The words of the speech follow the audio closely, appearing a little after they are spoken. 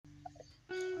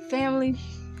family,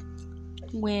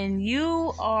 when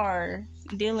you are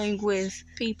dealing with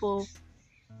people,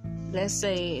 let's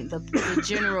say the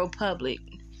general public,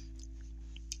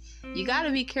 you got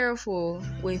to be careful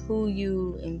with who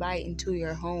you invite into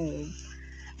your home,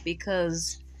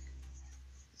 because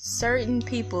certain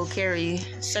people carry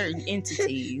certain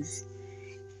entities,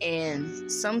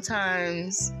 and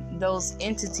sometimes those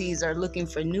entities are looking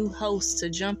for new hosts to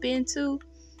jump into.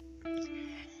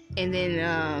 And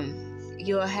then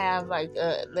you'll have, like,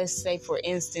 let's say, for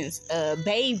instance, a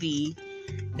baby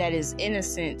that is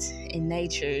innocent in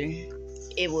nature.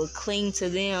 It will cling to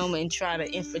them and try to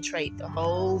infiltrate the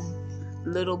whole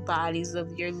little bodies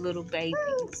of your little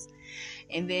babies.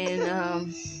 And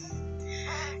then,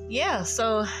 yeah,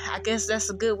 so I guess that's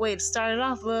a good way to start it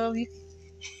off, love.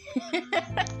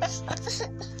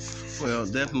 Well,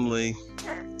 definitely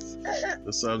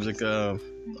the subject of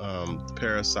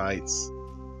parasites,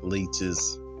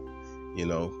 leeches,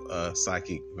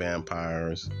 psychic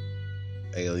vampires,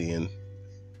 alien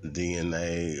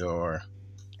DNA, or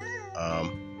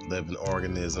living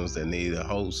organisms that need a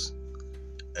host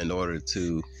in order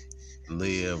to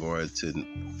live or to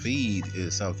feed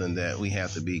is something that we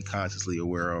have to be consciously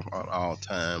aware of at all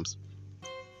times.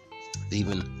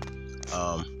 Even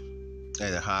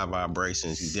at high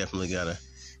vibrations, you definitely gotta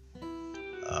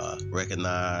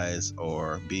recognize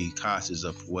or be cautious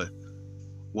of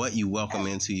what you welcome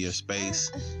into your space,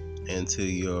 into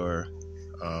your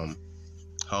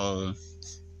home.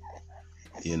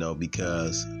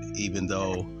 Because even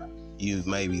though you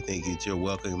maybe think that you're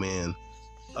welcoming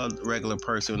a regular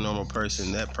person, a normal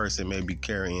person, that person may be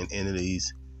carrying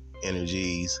entities,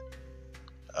 energies,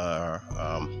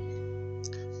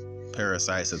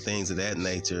 parasites, or things of that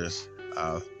nature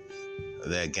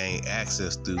that gain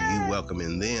access through you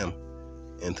welcoming them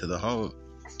into the home.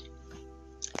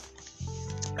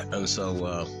 And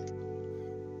so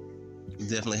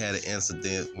definitely had an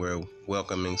incident where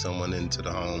welcoming someone into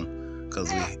the home,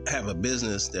 because we have a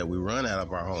business that we run out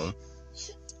of our home.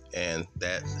 And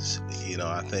that,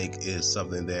 I think is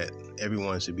something that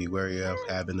everyone should be wary of,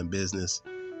 having a business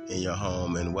in your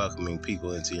home and welcoming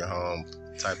people into your home.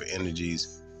 Type of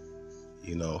energies,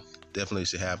 definitely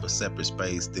should have a separate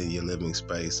space than your living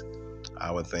space. I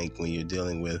would think when you're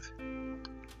dealing with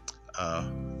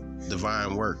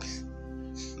divine work,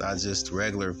 not just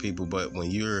regular people, but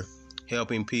when you're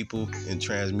helping people and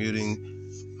transmuting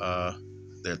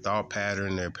their thought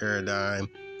pattern, their paradigm,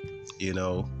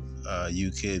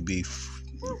 you could be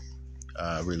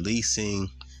releasing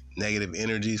negative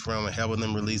energies from it, helping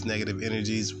them release negative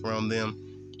energies from them.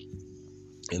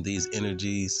 And these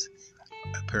energies,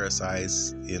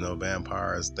 parasites,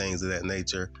 vampires, things of that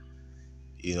nature,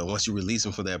 once you release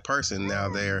them for that person, now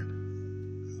they're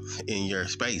in your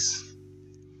space.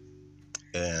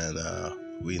 And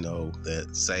we know that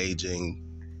saging,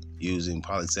 using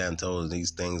Palo Santo,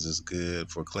 these things is good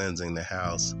for cleansing the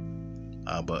house.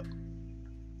 But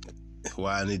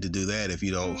why I need to do that if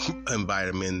you don't invite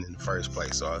them in the first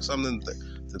place? So it's something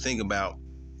to think about,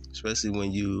 especially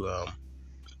when you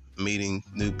meeting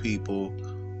new people,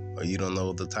 or you don't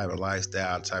know the type of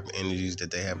lifestyle, type of energies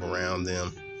that they have around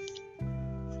them.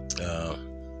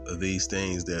 These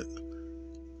things that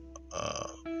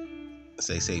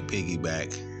say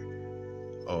piggyback,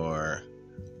 or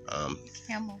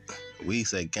Camel. We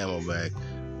say camelback,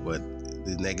 but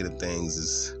the negative things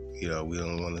is, we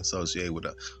don't want to associate with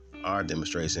our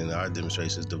demonstration. Our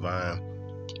demonstration is divine.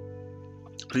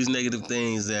 These negative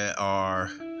things that are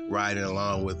riding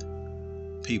along with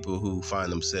people who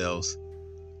find themselves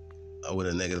with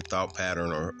a negative thought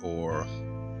pattern or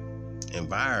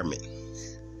environment.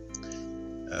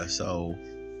 So,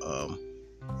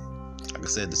 like I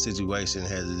said, the situation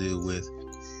has to do with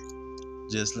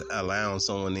just allowing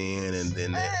someone in, and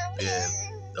then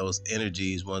those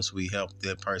energies, once we help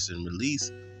that person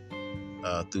release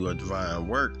through a divine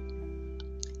work,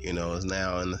 is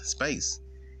now in the space,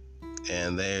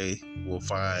 and they will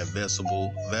find vessels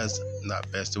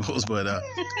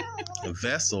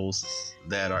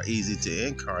that are easy to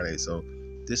incarnate. So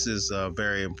this is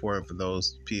very important for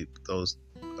those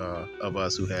of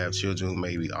us who have children who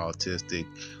may be autistic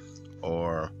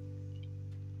or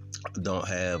don't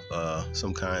have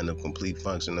some kind of complete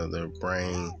function of their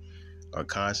brain or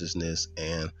consciousness,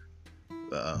 and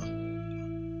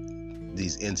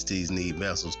these entities need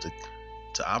vessels to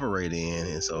operate in.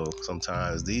 And so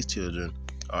sometimes these children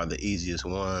are the easiest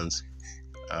ones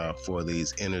for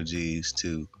these energies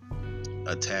to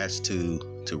attach to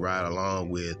ride along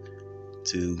with,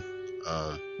 to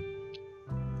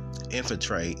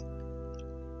infiltrate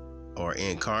or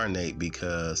incarnate,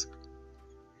 because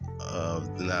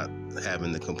of not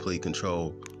having the complete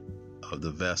control of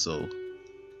the vessel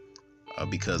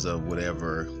because of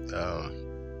whatever,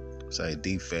 say,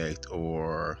 defect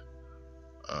or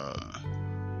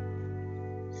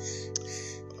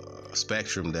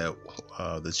spectrum that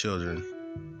the children,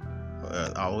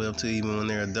 all the way up to even when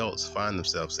they're adults, find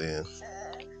themselves in.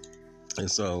 And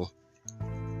so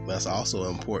that's also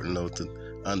important, though,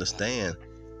 to understand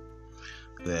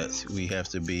that we have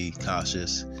to be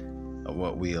cautious of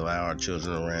what we allow our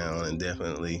children around, and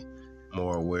definitely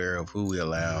more aware of who we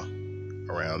allow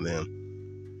around them,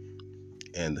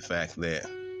 and the fact that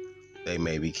they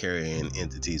may be carrying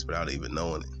entities without even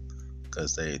knowing it,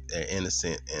 because they're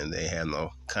innocent and they have no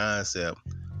concept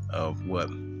of what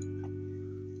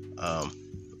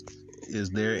is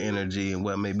their energy and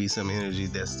what may be some energy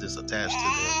that's just attached to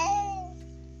them.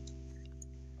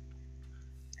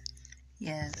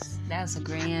 Yes, that's a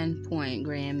grand point,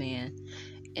 grand man.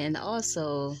 And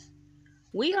also,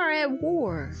 we are at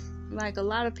war. Like, a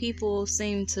lot of people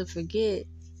seem to forget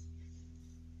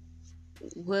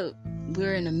what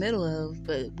we're in the middle of,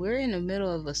 but we're in the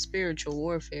middle of a spiritual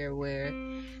warfare where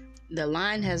the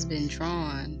line has been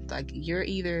drawn. Like, you're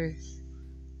either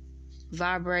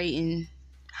vibrating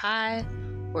high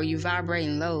or you're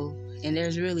vibrating low, and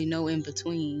there's really no in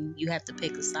between. You have to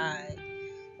pick a side.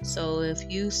 So if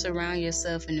you surround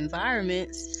yourself in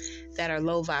environments that are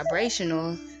low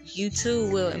vibrational, you too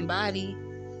will embody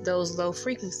those low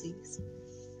frequencies.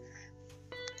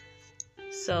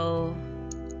 So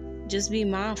just be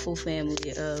mindful,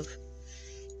 family, of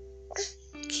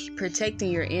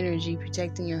protecting your energy,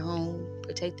 protecting your home,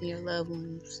 protecting your loved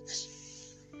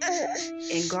ones,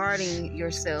 and guarding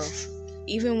yourself.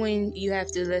 Even when you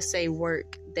have to, let's say,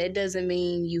 work, that doesn't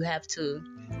mean you have to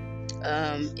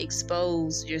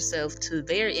expose yourself to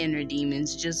their inner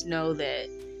demons. Just know that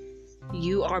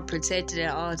you are protected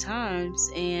at all times.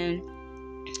 And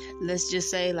let's just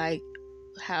say, like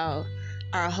how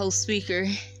our host speaker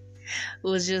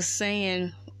was just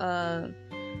saying,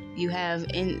 you have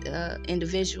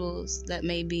individuals that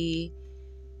may be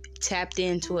tapped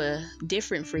into a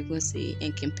different frequency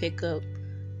and can pick up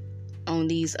on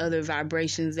these other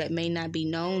vibrations that may not be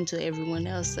known to everyone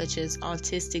else, such as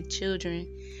autistic children,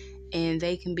 and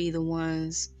they can be the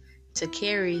ones to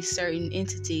carry certain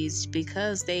entities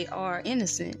because they are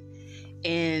innocent,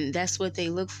 and that's what they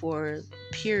look for,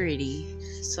 purity.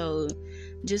 So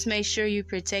just make sure you're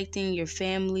protecting your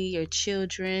family, your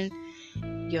children,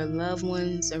 your loved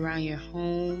ones around your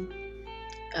home.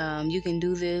 You can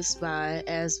do this by,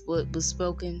 as what was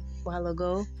spoken a while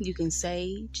ago, you can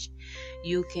sage,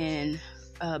 you can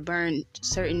burn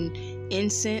certain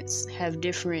incense, have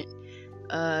different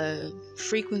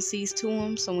frequencies to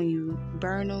them, so when you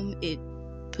burn them, it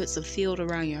puts a field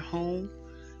around your home.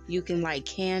 You can light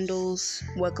candles,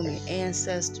 welcome your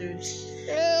ancestors.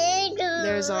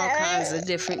 There's all kinds of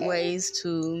different ways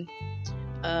to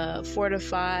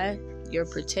fortify your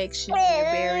protection, your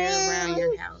barrier around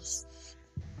your house.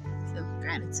 So,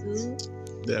 gratitude.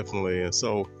 Definitely. And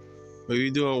so, when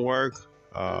you're doing work,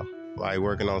 like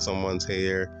working on someone's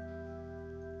hair,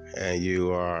 and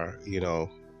you are,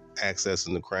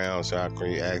 accessing the crown chakra,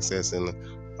 you're accessing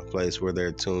a place where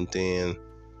they're tuned in,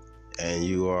 and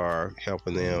you are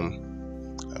helping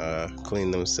them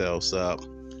clean themselves up.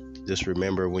 Just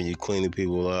remember, when you're cleaning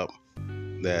people up,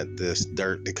 that this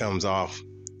dirt that comes off,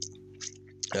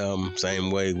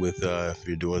 same way with if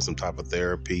you're doing some type of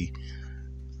therapy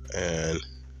and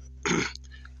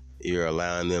you're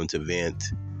allowing them to vent.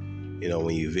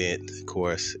 When you vent, of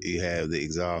course, you have the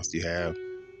exhaust, you have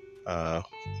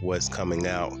what's coming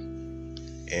out,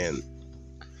 and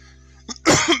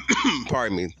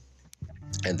pardon me,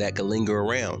 and that can linger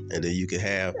around, and then you can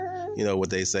have, what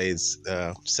they say is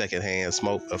secondhand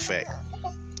smoke effect,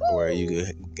 where you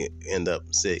could end up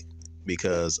sick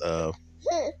because of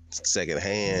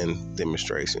secondhand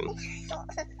demonstration.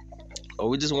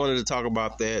 We just wanted to talk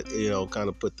about that, kind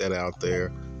of put that out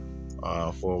there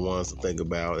for ones to think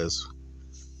about as,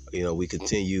 we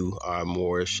continue our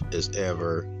Moorish as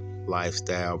Ever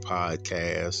lifestyle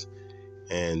podcast,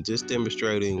 and just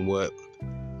demonstrating what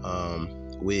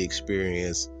we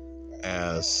experience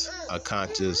as a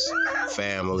conscious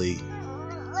family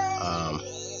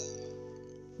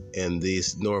in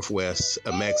these northwest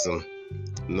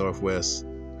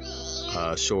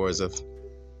shores of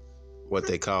what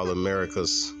they call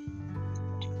Americas.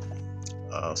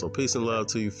 So peace and love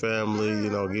to your family.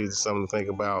 Give you something to think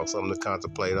about, something to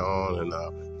contemplate on, and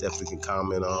definitely can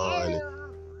comment on,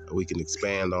 and we can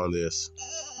expand on this.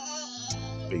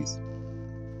 Peace.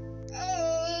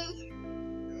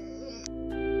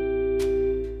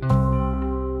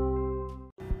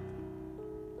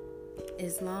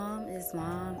 Islam,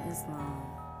 Islam, Islam.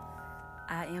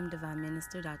 I am Divine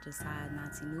Minister Dr. Syed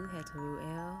Natinu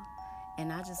Heteruel,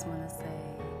 and I just want to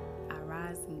say I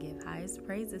rise and give highest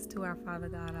praises to our Father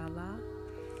God Allah,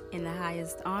 and the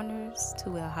highest honors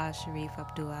to El Haj Sharif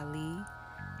Abdul Ali,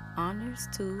 honors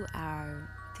to our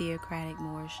theocratic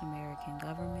Moorish American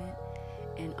government,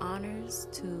 and honors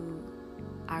to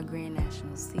our Grand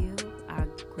National Seal, our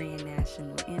Grand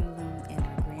National Emblem, and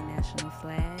our Grand National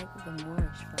Flag, the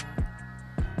Moorish flag.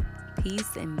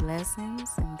 Peace and blessings,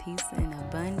 and peace and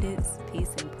abundance, peace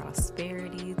and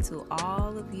prosperity to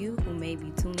all of you who may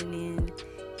be tuning in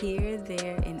here,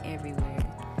 there, and everywhere.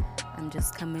 I'm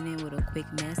just coming in with a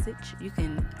quick message. You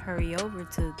can hurry over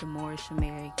to the Moorish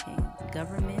American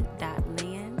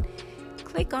Government.land,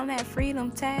 click on that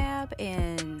Freedom tab,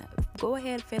 and go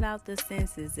ahead and fill out the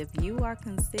census. If you are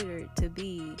considered to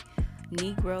be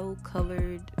Negro,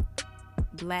 colored,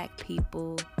 black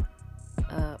people,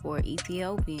 or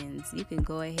Ethiopians, you can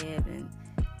go ahead and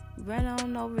run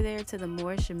on over there to the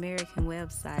Moorish American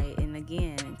website, and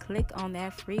again, click on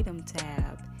that Freedom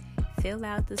tab, fill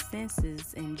out the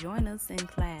census, and join us in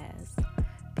class.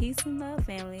 Peace and love,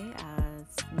 family.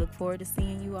 I look forward to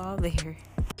seeing you all there.